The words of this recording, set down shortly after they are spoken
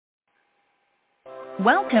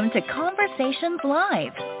Welcome to Conversations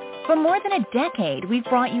Live. For more than a decade, we've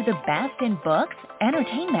brought you the best in books,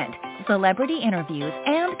 entertainment, celebrity interviews,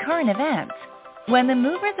 and current events. When the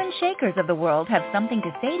movers and shakers of the world have something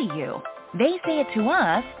to say to you, they say it to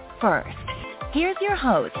us first. Here's your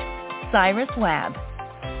host, Cyrus Webb.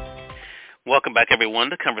 Welcome back, everyone,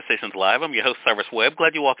 to Conversations Live. I'm your host, Cyrus Webb.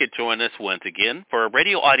 Glad you all could join us once again. For our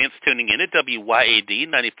radio audience tuning in at WYAD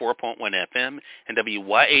 94.1 FM and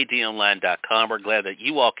WYADonline.com, we're glad that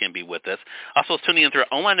you all can be with us. Also, tuning in through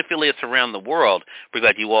our online affiliates around the world, we're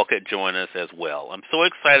glad you all could join us as well. I'm so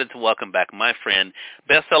excited to welcome back my friend,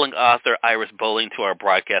 best-selling author Iris Bolling, to our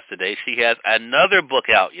broadcast today. She has another book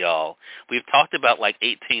out, y'all. We've talked about like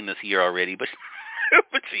 18 this year already, but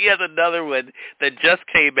she has another one that just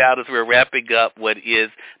came out as we're wrapping up what is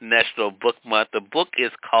National Book Month. The book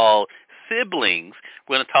is called S.I.B.lings.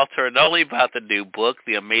 We're going to talk to her not only about the new book,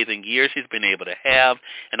 the amazing year she's been able to have,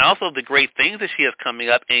 and also the great things that she has coming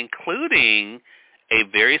up, including a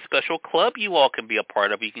very special club you all can be a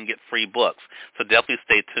part of. You can get free books. So definitely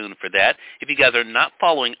stay tuned for that. If you guys are not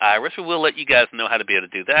following Iris, we will let you guys know how to be able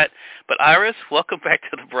to do that. But Iris, welcome back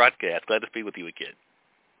to the broadcast. Glad to be with you again.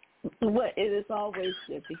 Well, it is always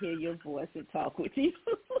good to hear your voice and talk with you.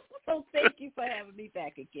 So thank you for having me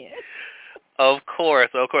back again. Of course.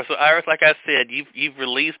 So Iris, like I said, you've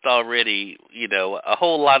released already, a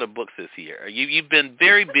whole lot of books this year. You've been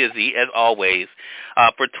very busy as always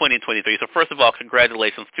for 2023. So first of all,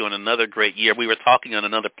 congratulations to on another great year. We were talking on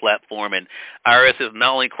another platform, and Iris has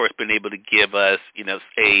not only, of course, been able to give us,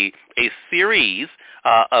 a series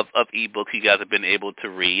of ebooks you guys have been able to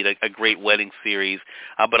read, a great wedding series,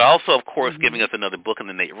 but also, of course, giving us another book in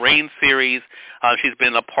the Nate Rain series. She's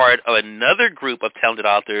been a part of another group of talented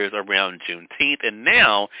authors around Juneteenth, and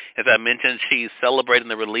now, as I mentioned, she's celebrating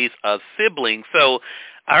the release of S.I.B.lings. So,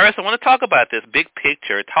 Iris, I want to talk about this big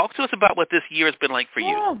picture. Talk to us about what this year has been like for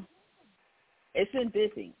you. It's been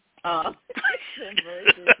busy. It's been very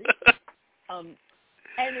busy.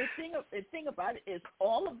 And the thing about it is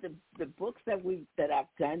all of the books that I've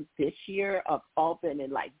done this year have all been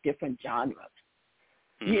in like different genres.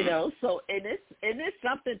 So it is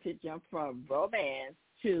something to jump from romance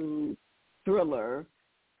to thriller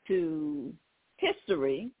to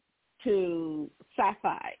history to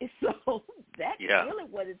sci-fi. So that's really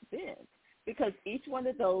what it's been, because each one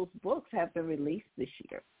of those books have been released this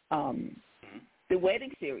year. The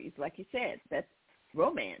wedding series, like you said, that's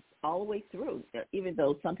romance all the way through, even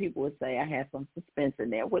though some people would say I have some suspense in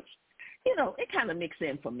there, which, it kind of mixed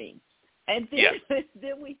in for me. And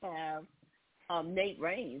then we have Nate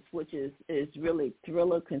Rain's, which is really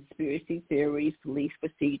thriller, conspiracy theories, police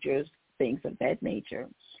procedures, things of that nature.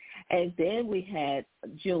 And then we had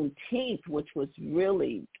Juneteenth, which was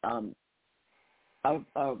really a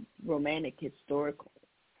romantic historical,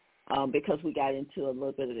 because we got into a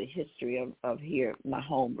little bit of the history of here, my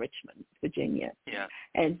home, Richmond, Virginia. Yeah.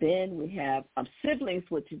 And then we have S.I.B.lings,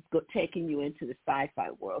 which is taking you into the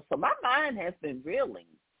sci-fi world. So my mind has been reeling,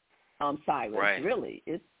 Cyrus. Right. Really.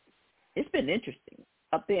 It's been interesting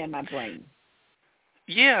up there in my brain.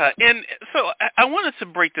 Yeah, and so I wanted to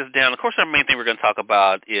break this down. Of course, our main thing we're going to talk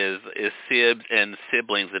about is SIBs and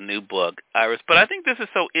S.I.B.lings, the new book, Iris. But I think this is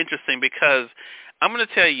so interesting because I'm going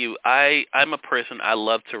to tell you, I'm a person, I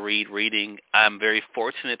love to reading. I'm very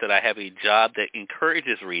fortunate that I have a job that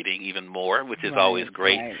encourages reading even more, which is always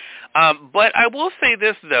great. Right. But I will say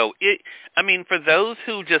this, though. For those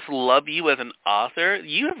who just love you as an author,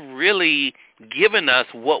 you have really given us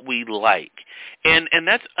what we like. And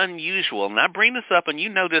that's unusual. And I bring this up, and you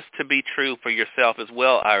know this to be true for yourself as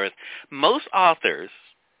well, Iris. Most authors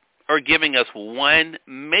are giving us one,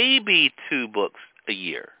 maybe two books a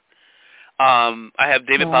year. I have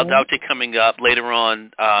David Baldacci coming up later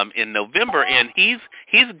on in November, and he's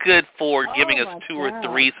good for giving us two or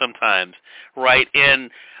three sometimes, right? And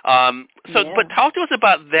but talk to us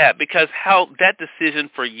about that, because how that decision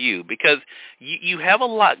for you, because you have a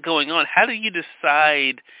lot going on. How do you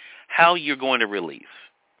decide how you're going to release?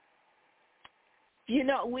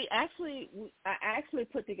 I actually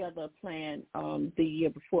put together a plan the year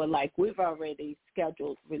before. Like, we've already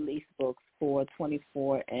scheduled release books for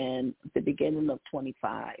 24 and the beginning of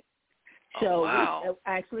 25. So I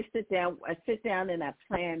actually sit down and I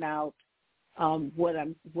plan out what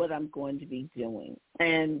I'm going to be doing.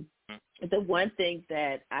 And the one thing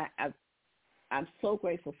that I'm so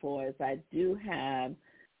grateful for is I do have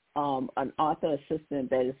an author assistant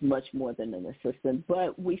that is much more than an assistant,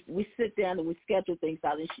 but we sit down and we schedule things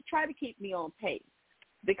out, and she tried to keep me on pace,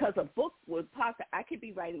 because a book would pop. I could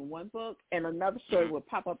be writing one book and another story would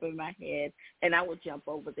pop up in my head, and I would jump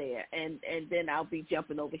over there, and then I'll be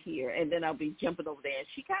jumping over here, and then I'll be jumping over there, and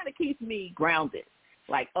she kind of keeps me grounded.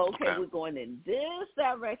 Like, okay, we're going in this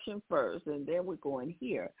direction first, and then we're going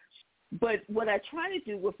here. But what I try to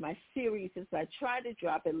do with my series is I try to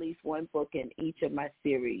drop at least one book in each of my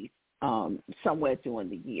series somewhere during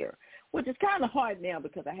the year, which is kind of hard now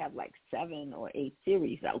because I have like 7 or 8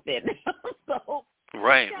 series out there now. So it's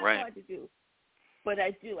kind of hard to do. But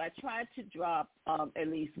I do. I try to drop at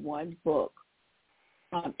least one book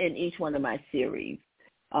in each one of my series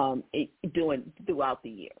throughout the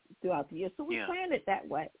year. So we plan it that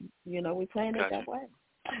way. We plan it that way.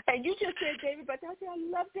 And you just said David Badachi. I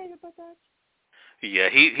love David Badachi. Yeah,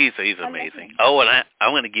 he's amazing. Oh, and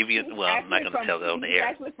I'm going to give you. Well, I'm not going to tell that on the air.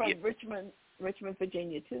 He's actually from Richmond,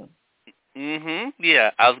 Virginia, too.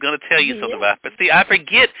 Yeah, I was going to tell you something about it. But see, I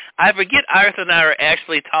forget Iris and I are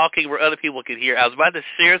actually talking where other people can hear. I was about to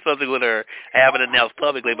share something with her I haven't announced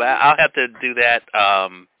publicly, but I'll have to do that. I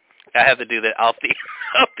have to do that off the.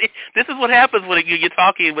 This is what happens when you're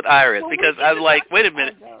talking with Iris, because I was like, wait a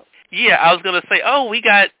minute. Yeah, I was going to say,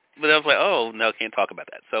 but I was like, oh, no, can't talk about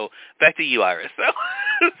that. So back to you, Iris.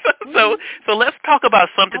 So let's talk about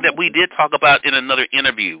something that we did talk about in another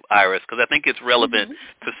interview, Iris, because I think it's relevant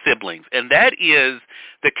to siblings, and that is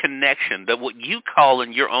the connection, what you call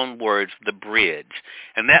in your own words, the bridge,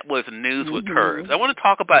 and that was News with Curves. I want to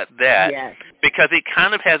talk about that because it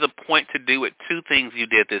kind of has a point to do with 2 things you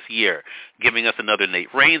did this year, giving us another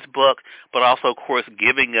Nate Raines book, but also, of course,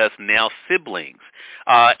 giving us now Siblings,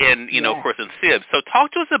 and, of course, in SIBs. So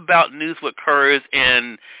talk to us about News with Curves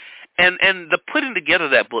and the putting together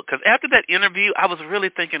that book, because after that interview, I was really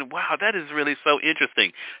thinking, wow, that is really so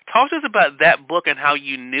interesting. Talk to us about that book and how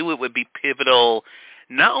you knew it would be pivotal,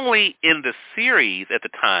 not only in the series at the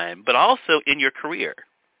time, but also in your career.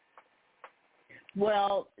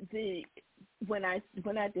 Well, when I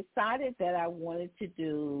decided that I wanted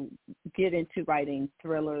to get into writing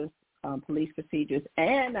thrillers, police procedures,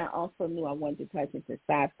 and I also knew I wanted to touch into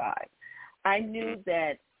sci-fi, I knew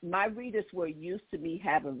that my readers were used to me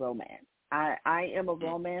having romance. I am a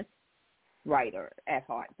romance writer at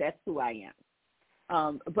heart. That's who I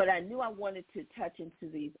am. But I knew I wanted to touch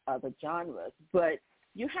into these other genres. But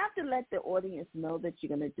you have to let the audience know that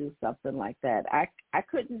you're going to do something like that. I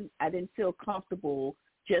didn't feel comfortable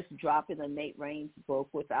just dropping a Nate Raines book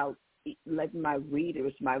without letting my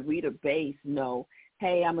reader base know,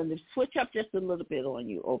 hey, I'm going to switch up just a little bit on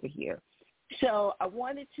you over here. So I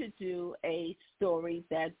wanted to do a story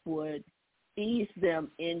that would ease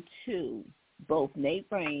them into both Nate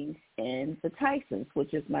Raines and the Tysons,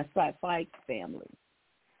 which is my sci-fi family.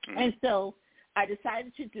 And so I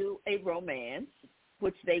decided to do a romance,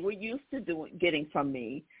 which they were used to getting from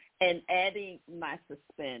me, and adding my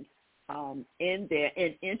suspense in there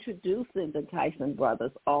and introducing the Tyson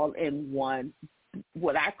brothers all in one,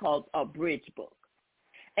 what I call a bridge book.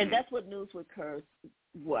 And that's what News with Curves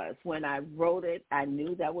was. When I wrote it, I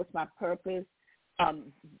knew that was my purpose.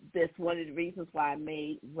 That's one of the reasons why I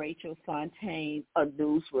made Rachel Fontaine a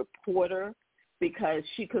news reporter, because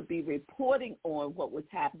she could be reporting on what was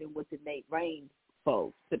happening with the Nate Raines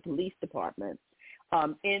folks, the police department,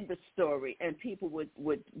 in the story, and people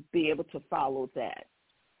would be able to follow that.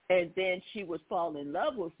 And then she would fall in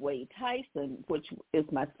love with Wade Tyson, which is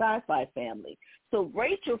my sci-fi family. So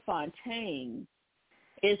Rachel Fontaine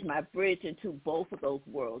is my bridge into both of those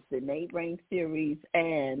worlds, the Nate Raines series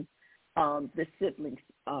and the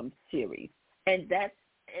S.I.B.lings series. And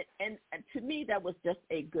to me, that was just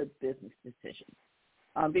a good business decision.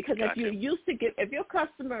 Because if your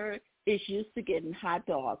customer is used to getting hot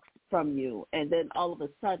dogs from you, and then all of a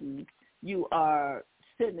sudden you are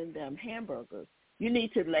sending them hamburgers, you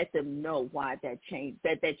need to let them know why that change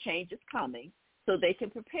is coming, so they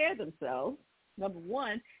can prepare themselves, number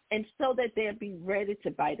one, and so that they'll be ready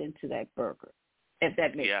to bite into that burger, if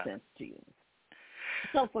that makes sense to you.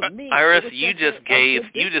 So for me, Iris, you just gave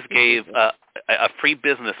a free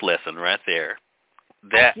business lesson right there.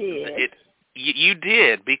 I did. You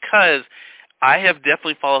did, because I have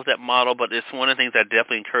definitely followed that model, but it's one of the things I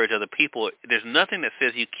definitely encourage other people. There's nothing that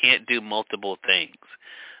says you can't do multiple things.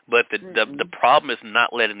 But the problem is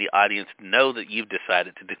not letting the audience know that you've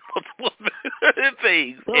decided to do multiple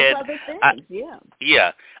things. Those other things,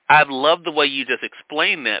 Yeah. I love the way you just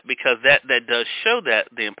explained that, because that does show that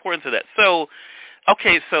the importance of that. So,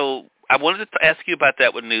 okay, so I wanted to ask you about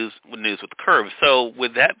that with News with Curves. So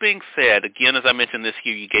with that being said, again, as I mentioned this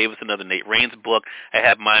year, you gave us another Nate Raines book. I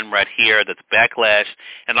have mine right here. That's Backlash.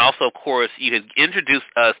 And also, of course, you had introduced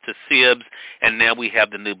us to SIBs, and now we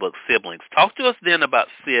have the new book, Siblings. Talk to us then about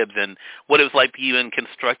SIBs and what it was like for you in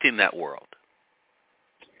constructing that world.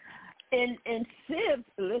 In SIBs,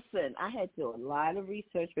 listen, I had to do a lot of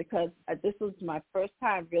research, because this was my first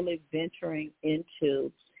time really venturing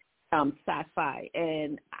into sci-fi,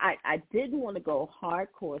 and I didn't want to go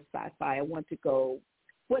hardcore sci-fi. I want to go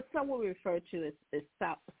what some would refer to as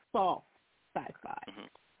soft sci-fi. Mm-hmm.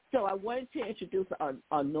 So I wanted to introduce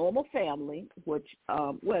a normal family, which,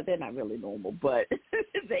 well, they're not really normal, but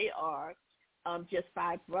they are just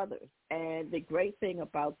 5 brothers. And the great thing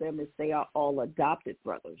about them is they are all adopted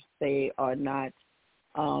brothers. They are not,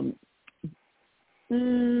 I'm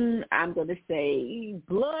going to say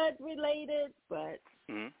blood related, but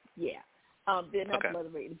yeah. They're not blood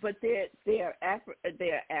related, but they're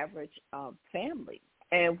average family.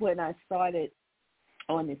 And when I started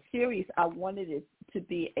on the series, I wanted it to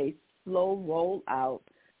be a slow rollout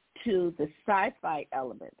to the sci-fi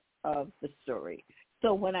element of the story.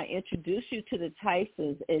 So when I introduced you to the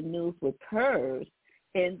Tysons in News with Curves,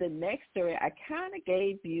 in the next story, I kind of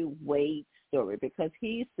gave you Wade's story because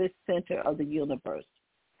he's the center of the universe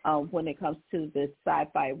when it comes to the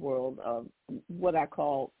sci-fi world of what I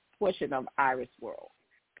call portion of Iris world.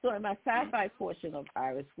 So in my sci-fi portion of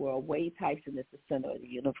Iris world, Wade Tyson is the center of the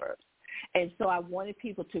universe. And so I wanted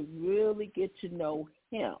people to really get to know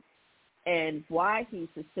him and why he's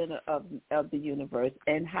the center of the universe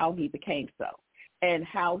and how he became so and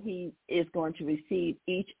how he is going to receive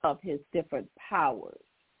each of his different powers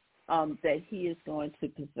that he is going to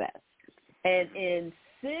possess. And in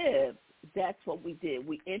S.I.B., that's what we did.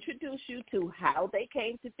 We introduced you to how they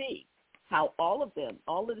came to be, how all of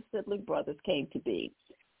the sibling brothers came to be.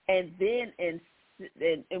 And then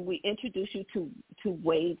and we introduced you to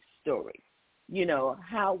Wade's story, you know,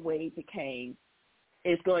 how Wade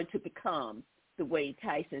is going to become the Wade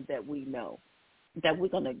Tyson that we know, that we're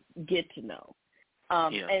going to get to know.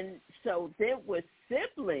 And so then with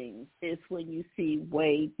S.I.B.lings is when you see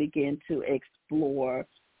Wade begin to explore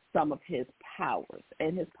some of his powers.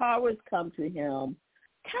 And his powers come to him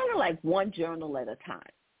kind of like one journal at a time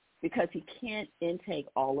because he can't intake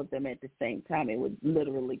all of them at the same time. It would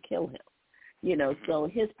literally kill him. You know, so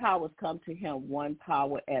his powers come to him one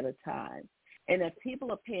power at a time. And if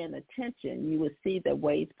people are paying attention, you will see that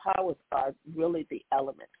Wade's powers are really the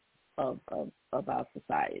elements of our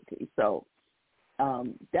society. So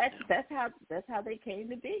that's how they came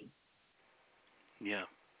to be. Yeah,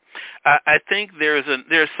 I think there's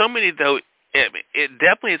so many though. It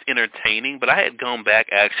definitely is entertaining, but I had gone back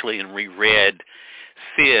actually and reread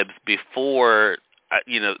S.I.B.s before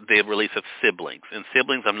the release of S.I.B.lings. And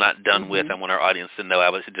S.I.B.lings I'm not done with. I want our audience to know. I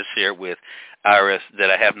was just share with Iris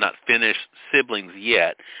that I have not finished S.I.B.lings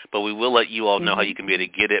yet, but we will let you all know how you can be able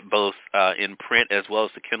to get it both in print as well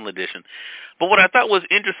as the Kindle edition. But what I thought was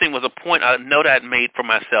interesting was a note I had made for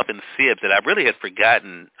myself in S.I.B.s that I really had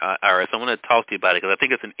forgotten, Iris. I want to talk to you about it because I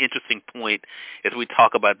think it's an interesting point as we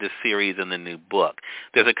talk about this series and the new book.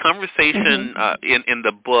 There's a conversation in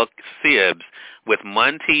the book S.I.B.s with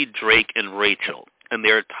Monty, Drake, and Rachel. And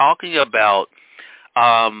they're talking about,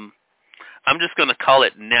 I'm just going to call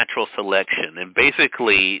it natural selection. And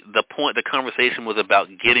basically, the conversation was about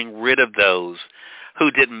getting rid of those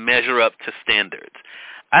who didn't measure up to standards.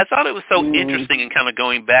 I thought it was so interesting and kind of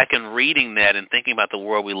going back and reading that and thinking about the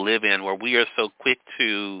world we live in where we are so quick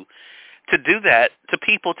to do that to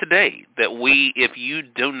people today. That if you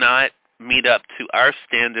do not meet up to our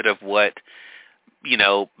standard of what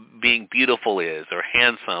being beautiful is, or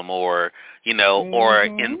handsome, or, or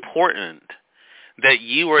important, that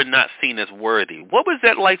you are not seen as worthy. What was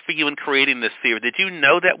that like for you in creating this series? Did you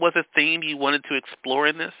know that was a theme you wanted to explore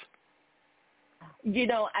in this?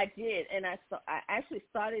 I did, and I actually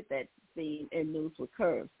started that theme in News with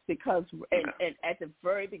Curves because, and at the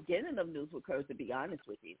very beginning of News with Curves, to be honest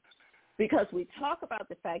with you, because we talk about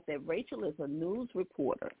the fact that Rachel is a news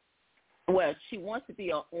reporter. Well, she wants to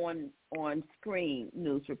be an on-screen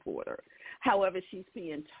news reporter. However, she's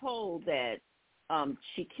being told that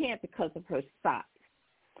she can't because of her size.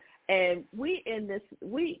 And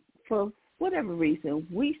for whatever reason,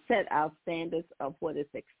 we set our standards of what is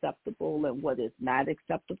acceptable and what is not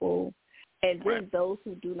acceptable. And then those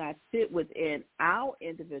who do not fit within our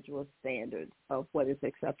individual standards of what is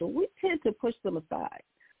acceptable, we tend to push them aside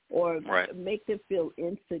or make them feel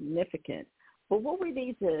insignificant. But what we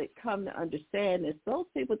need to come to understand is those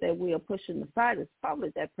people that we are pushing aside is probably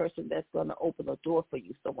that person that's going to open a door for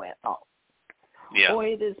you somewhere else. Yeah. Or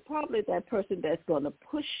it is probably that person that's going to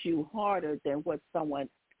push you harder than what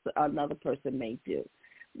another person may do.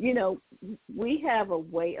 We have a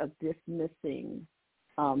way of dismissing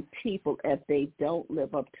people if they don't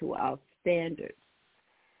live up to our standards.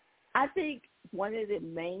 I think one of the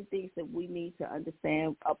main things that we need to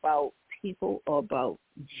understand about people or about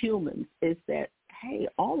humans is that, hey,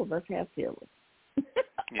 all of us have feelings.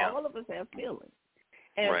 All of us have feelings.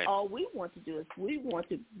 And all we want to do is we want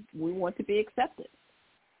to be accepted.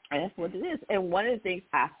 And that's what it is. And one of the things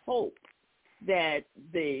I hope that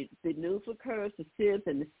the News with Curves, the Sibs,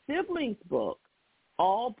 and the Siblings book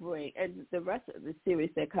all bring, and the rest of the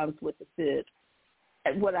series that comes with the Sibs,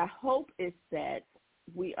 and what I hope is that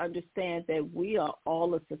we understand that we are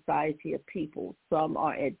all a society of people. Some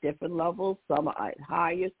are at different levels, some are at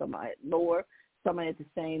higher, some are at lower, some are at the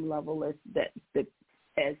same level as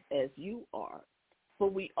you are.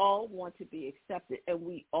 But we all want to be accepted, and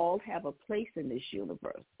we all have a place in this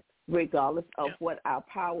universe, regardless of what our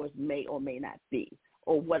powers may or may not be,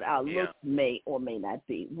 or what our looks may or may not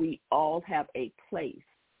be. We all have a place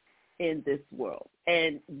in this world.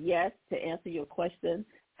 And yes, to answer your question,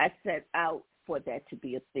 I set out for that to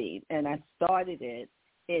be a theme, and I started it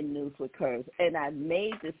in News with Curves, and I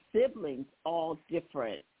made the siblings all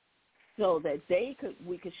different so that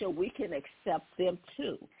we could show we can accept them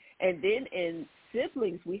too. And then in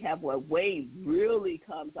Siblings, we have where Wade really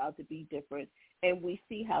comes out to be different, and we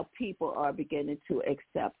see how people are beginning to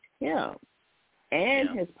accept him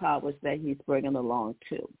and his powers that he's bringing along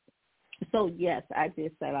too. So yes, I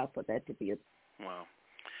did set out for that to be a. Wow.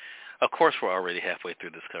 Of course, we're already halfway through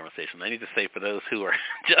this conversation. I need to say, for those who are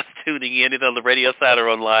just tuning in, either on the radio side or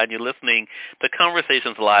online, you're listening to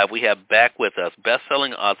Conversations Live. We have back with us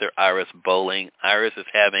best-selling author Iris Bolling. Iris is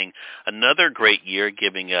having another great year,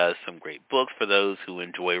 giving us some great books for those who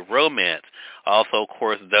enjoy romance. Also, of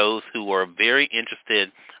course, those who are very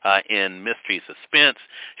interested in mystery suspense.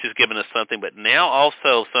 She's given us something, but now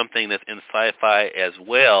also something that's in sci-fi as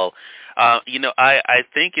well. I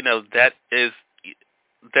think, that is...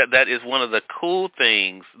 That is one of the cool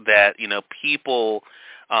things that, people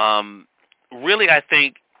really, I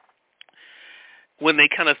think, when they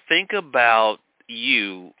kind of think about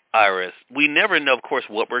you, Iris, we never know, of course,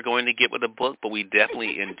 what we're going to get with a book, but we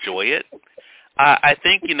definitely enjoy it. I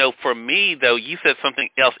think, for me, though, you said something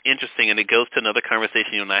else interesting, and it goes to another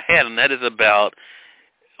conversation you and I had, and that is about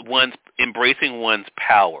embracing one's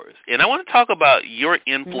powers. And I want to talk about your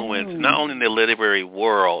influence, not only in the literary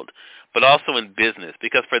world, but also in business.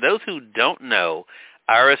 Because for those who don't know,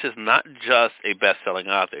 Iris is not just a best-selling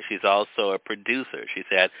author. She's also a producer. She's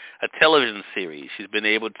had a television series. She's been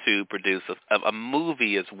able to produce a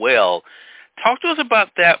movie as well. Talk to us about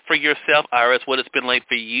that for yourself, Iris, what it's been like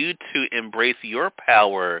for you to embrace your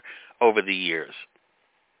power over the years.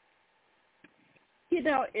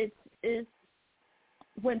 It's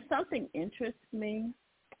when something interests me,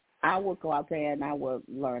 I will go out there and I will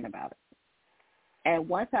learn about it. And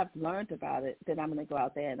once I've learned about it, then I'm going to go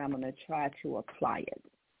out there and I'm going to try to apply it.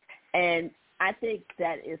 And I think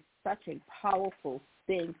that is such a powerful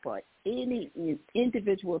thing for any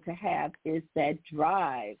individual to have, is that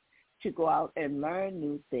drive to go out and learn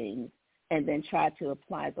new things and then try to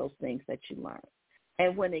apply those things that you learn.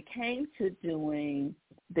 And when it came to doing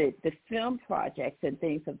the film projects and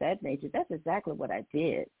things of that nature, that's exactly what I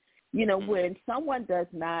did. When someone does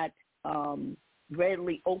not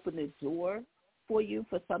readily open the door for you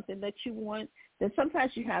for something that you want, then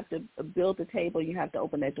sometimes you have to build a table. You have to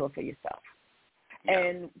open that door for yourself. Yeah.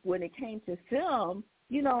 And when it came to film,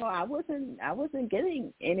 I wasn't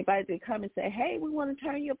getting anybody to come and say, hey, we want to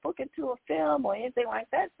turn your book into a film or anything like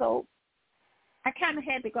that. So I kind of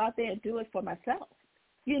had to go out there and do it for myself.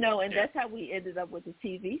 And that's how we ended up with the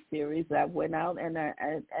TV series. I went out and I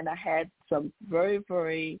had some very,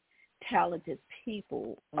 very talented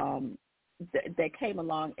people that came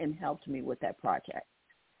along and helped me with that project.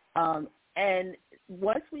 And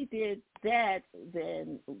once we did that,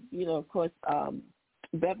 then, of course,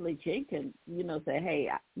 Beverly Jenkins, said, hey,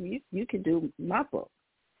 you can do my book.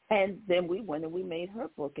 And then we went and we made her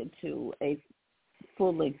book into a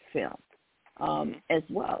full-length film as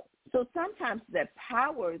well. So sometimes the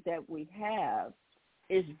power that we have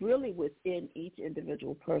is really within each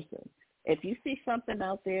individual person. If you see something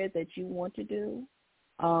out there that you want to do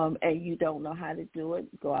and you don't know how to do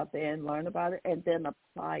it, go out there and learn about it and then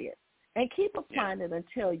apply it. And keep applying it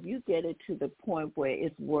until you get it to the point where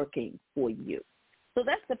it's working for you. So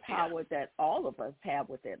that's the power that all of us have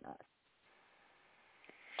within us.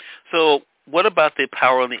 So what about the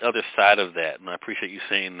power on the other side of that? And I appreciate you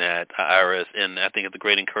saying that, Iris, and I think it's a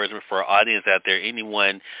great encouragement for our audience out there,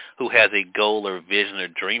 anyone who has a goal or vision or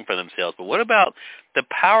dream for themselves. But what about the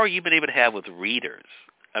power you've been able to have with readers?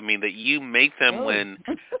 I mean, that you make them when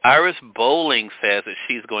Iris Bolling says that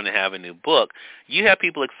she's going to have a new book, you have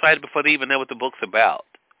people excited before they even know what the book's about.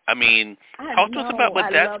 I mean, talk to us about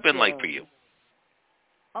what that's been like for you.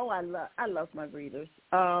 Oh, I love my readers.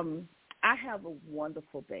 I have a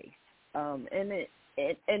wonderful base, and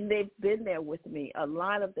they've been there with me. A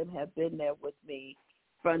lot of them have been there with me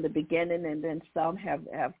from the beginning, and then some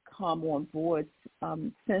have come on board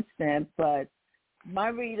since then. But my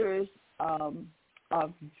readers are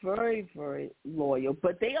very, very loyal,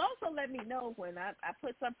 but they also let me know when I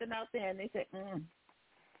put something out there and they say,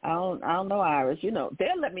 I don't know, Iris. You know,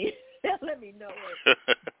 they'll let me know it.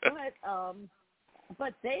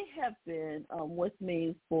 But they have been with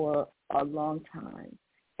me for a long time.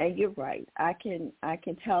 And you're right. I can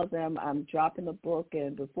tell them I'm dropping a book,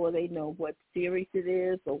 and before they know what series it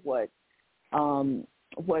is or what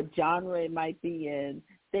genre it might be in,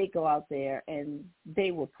 they go out there and they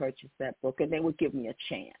will purchase that book, and they will give me a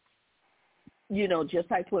chance. You know, just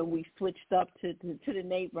like when we switched up to the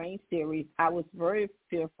Nate Rain series, I was very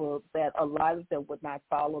fearful that a lot of them would not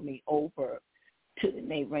follow me over to the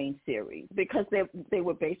Nate Rain series because they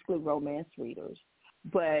were basically romance readers.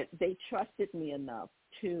 But they trusted me enough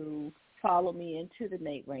to follow me into the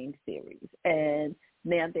Nate Rain series, and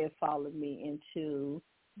now they're following me into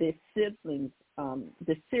the S.I.B.lings,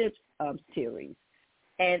 the S.I.B. series.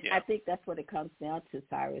 And I think that's what it comes down to,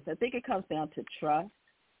 Cyrus. I think it comes down to trust.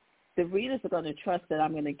 The readers are going to trust that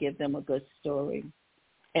I'm going to give them a good story,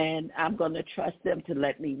 and I'm going to trust them to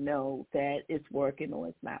let me know that it's working or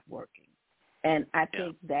it's not working. And I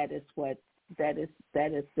think that is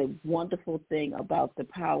the wonderful thing about the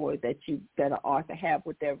power that an author have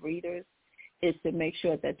with their readers, is to make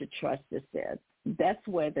sure that the trust is there. That's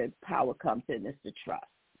where the power comes in, is the trust,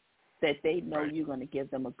 that they know you're going to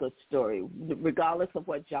give them a good story. Regardless of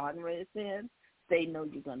what genre it's in, they know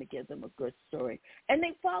you're going to give them a good story. And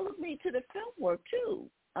they followed me to the film work too,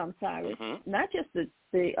 Cyrus, not just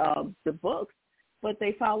the books, but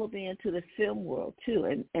they followed me into the film world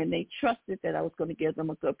too, and they trusted that I was going to give them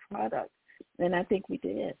a good product, and I think we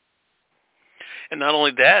did. And not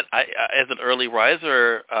only that, I as an early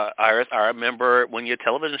riser, Iris, I remember when your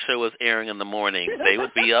television show was airing in the morning, they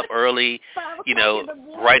would be up early, you know,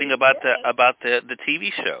 writing about the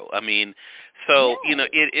TV show. I mean, so you know,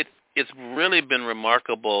 it's really been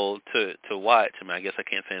remarkable to watch. I mean, I guess I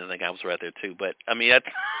can't say anything. I was right there too, but I mean,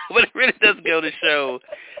 but it really does go to show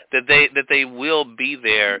that they will be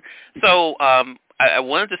there. So I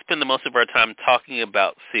wanted to spend the most of our time talking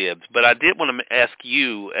about S.I.B.s, but I did want to ask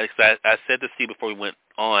you, as I said to Steve before we went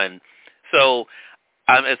on. So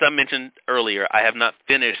as I mentioned earlier, I have not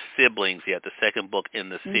finished S.I.B.lings yet, the second book in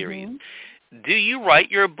the series. Do you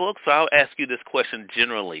write your books? I'll ask you this question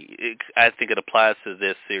generally. I think it applies to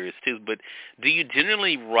this series too, but do you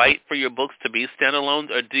generally write for your books to be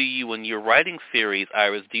standalones, or do you, when you're writing series,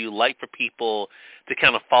 Iris, do you like for people to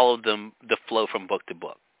kind of follow the flow from book to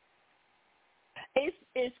book?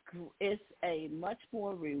 It's a much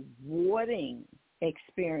more rewarding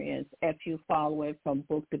experience if you follow it from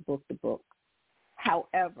book to book to book.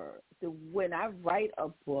 However, when I write a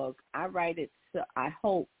book, I write it so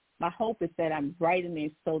my hope is that I'm writing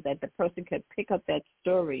it so that the person can pick up that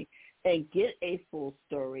story and get a full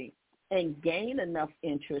story and gain enough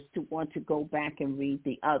interest to want to go back and read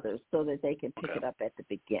the others so that they can pick it up at the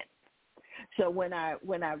beginning. So when I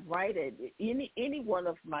write it, any one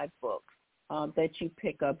of my books that you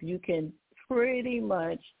pick up, you can pretty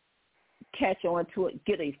much catch on to it,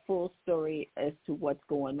 get a full story as to what's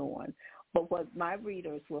going on. But what my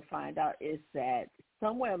readers will find out is that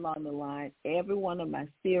somewhere along the line, every one of my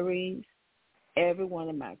series, every one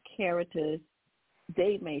of my characters,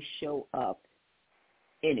 they may show up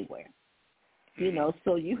anywhere. You know,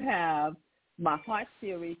 so you have my Heart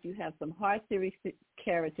series, you have some Heart series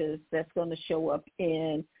characters that's going to show up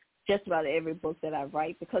in just about every book that I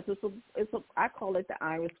write, because I call it the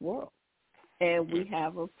Iris world. And we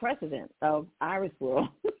have a president of Iris world.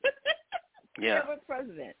 We have a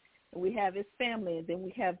president. We have his family, and then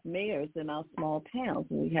we have mayors in our small towns,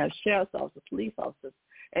 and we have sheriff's officers, police officers,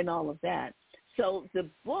 and all of that. So the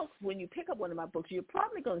books, when you pick up one of my books, you're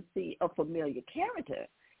probably going to see a familiar character.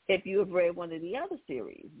 If you have read one of the other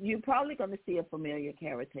series, you're probably going to see a familiar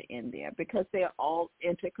character in there because they're all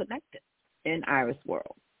interconnected in Iris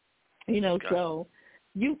world. You know, so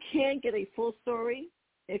you can get a full story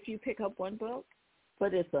if you pick up one book,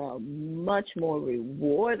 but it's a much more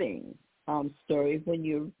rewarding story when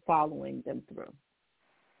you're following them through.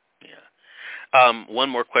 Yeah. One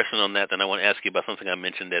more question on that, then I want to ask you about something I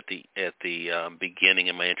mentioned at the beginning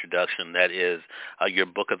in my introduction. That is your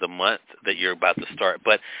book of the month that you're about to start.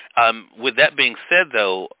 But with that being said,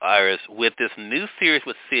 though, Iris, with this new series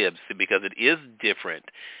with S.I.B.s, because it is different,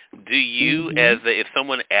 do you, if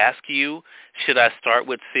someone asks you, should I start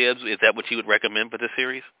with S.I.B.s? Is that what you would recommend for this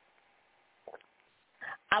series?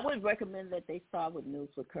 I would recommend that they start with News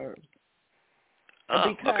with Curves.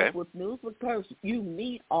 Oh, because with News with Curves, you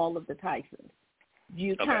meet all of the Tysons.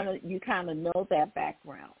 You kind of know that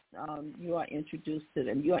background. You are introduced to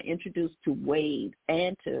them. You are introduced to Wade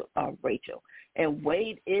and to Rachel, and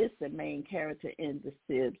Wade is the main character in the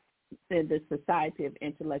S.I.B.s, in the Society of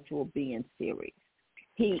Intellectual Beings series.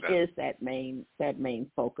 He is that main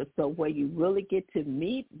focus. So where you really get to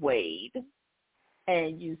meet Wade,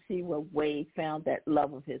 and you see where Wade found that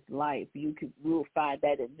love of his life, you will find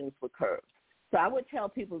that in News for Curves. So I would tell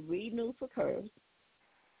people, read News for Curves,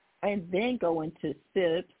 and then go into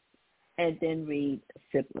S.I.B.s, and then read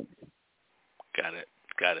S.I.B.lings. Got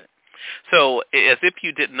it. So as if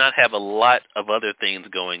you did not have a lot of other things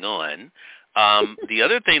going on, the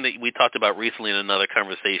other thing that we talked about recently in another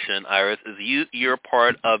conversation, Iris, is you're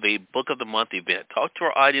part of a Book of the Month event. Talk to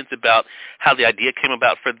our audience about how the idea came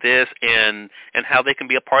about for this and how they can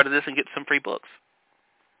be a part of this and get some free books.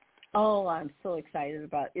 Oh, I'm so excited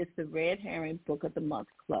about it. It's the Red Herring Book of the Month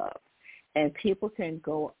Club. And people can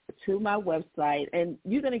go to my website, and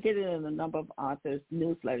you're going to get it in a number of authors'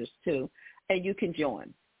 newsletters too, and you can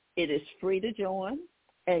join. It is free to join,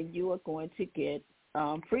 and you are going to get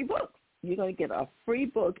free books. You're going to get a free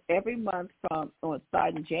book every month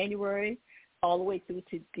starting January all the way through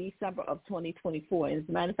to December of 2024. And as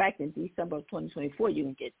a matter of fact, in December of 2024, you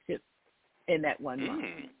can get two in that 1 month.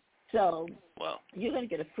 So you're going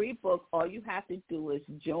to get a free book. All you have to do is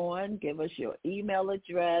join, give us your email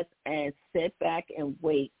address, and sit back and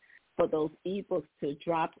wait for those ebooks to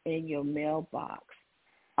drop in your mailbox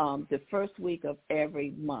the first week of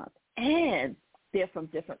every month. And they're from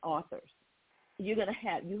different authors. You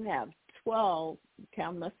have 12,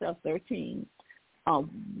 count myself 13,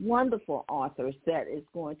 wonderful authors that is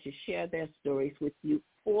going to share their stories with you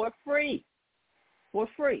for free.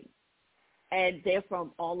 And they're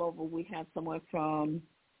from all over. We have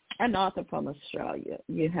an author from Australia.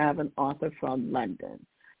 You have an author from London.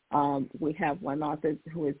 We have one author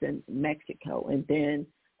who is in Mexico. And then,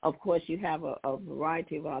 of course, you have a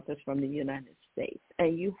variety of authors from the United States.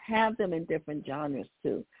 And you have them in different genres,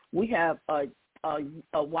 too. We have a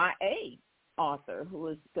YA author who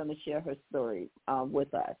is going to share her story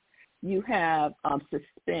with us. You have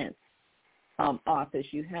suspense authors,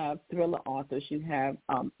 you have thriller authors, you have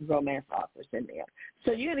romance authors in there.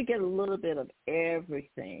 So you're going to get a little bit of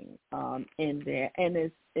everything in there.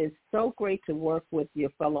 And it's so great to work with your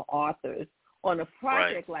fellow authors on a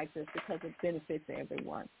project like this because it benefits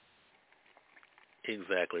everyone.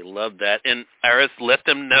 Exactly. Love that. And Iris, let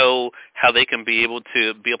them know how they can be able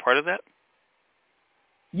to be a part of that.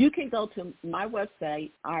 You can go to my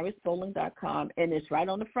website, irisbolling.com, and it's right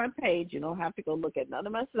on the front page. You don't have to go look at none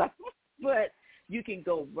of my stuff, but you can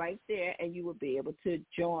go right there, and you will be able to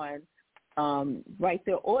join right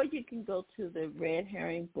there. Or you can go to the Red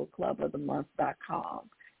Herring Book Club of the Month.com,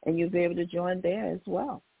 and you'll be able to join there as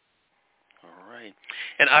well. All right.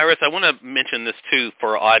 And Iris, I want to mention this too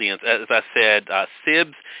for our audience. As I said,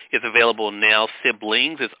 S.I.B.s is available now.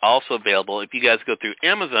 S.I.B.lings is also available. If you guys go through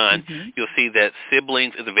Amazon, you'll see that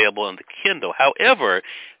S.I.B.lings is available on the Kindle. However,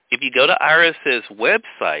 if you go to Iris's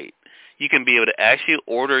website, you can be able to actually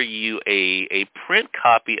order you a print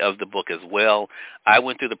copy of the book as well. I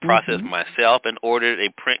went through the process myself and ordered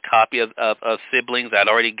a print copy of S.I.B.lings. I'd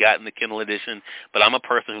already gotten the Kindle edition, but I'm a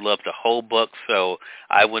person who loves the whole book, so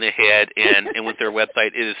I went ahead and went to their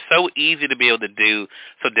website. It is so easy to be able to do,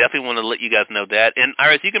 so definitely want to let you guys know that. And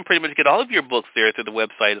Iris, you can pretty much get all of your books there through the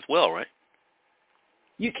website as well, right?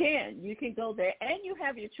 You can go there, and you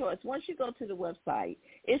have your choice. Once you go to the website,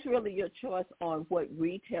 it's really your choice on what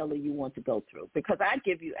retailer you want to go through, because I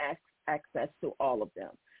give you access to all of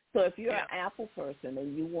them. So if you're an Apple person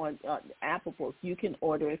and you want Apple books, you can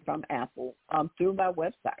order it from Apple through my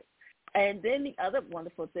website. And then the other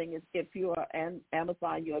wonderful thing is if you're an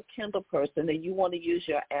Amazon, you're a Kindle person, and you want to use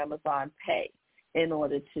your Amazon Pay in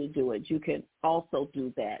order to do it, you can also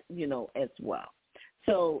do that, as well.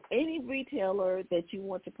 So any retailer that you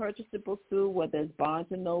want to purchase the book through, whether it's Barnes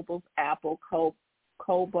 & Noble, Apple,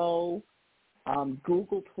 Kobo,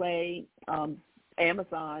 Google Play,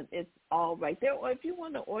 Amazon, it's all right there. Or if you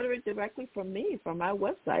want to order it directly from me, from my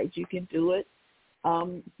website, you can do it.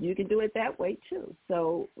 You can do it that way too.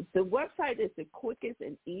 So the website is the quickest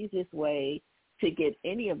and easiest way to get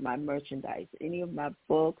any of my merchandise, any of my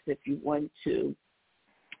books. If you want to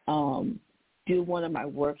do one of my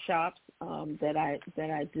workshops that I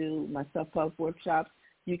do, my self-help workshops,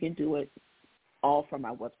 you can do it all from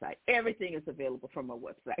my website. Everything is available from my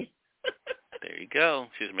website. There you go.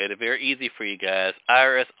 She's made it very easy for you guys.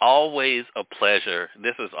 Iris, always a pleasure.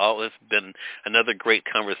 This has always been another great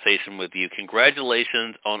conversation with you.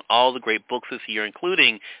 Congratulations on all the great books this year,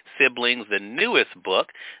 including S.I.B.lings, the newest book.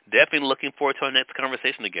 Definitely looking forward to our next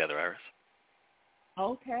conversation together, Iris.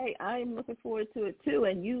 Okay, I am looking forward to it too.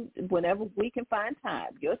 And you, whenever we can find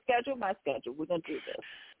time, your schedule, my schedule, we're gonna do this.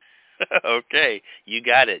 Okay, you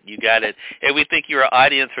got it. And we thank you, our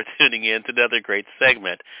audience, for tuning in to another great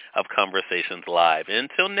segment of Conversations Live. And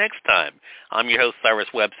until next time, I'm your host, Cyrus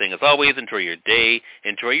Webb, saying, as always, enjoy your day,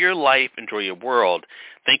 enjoy your life, enjoy your world.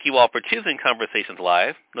 Thank you all for choosing Conversations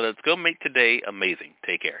Live. Now let's go make today amazing.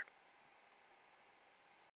 Take care.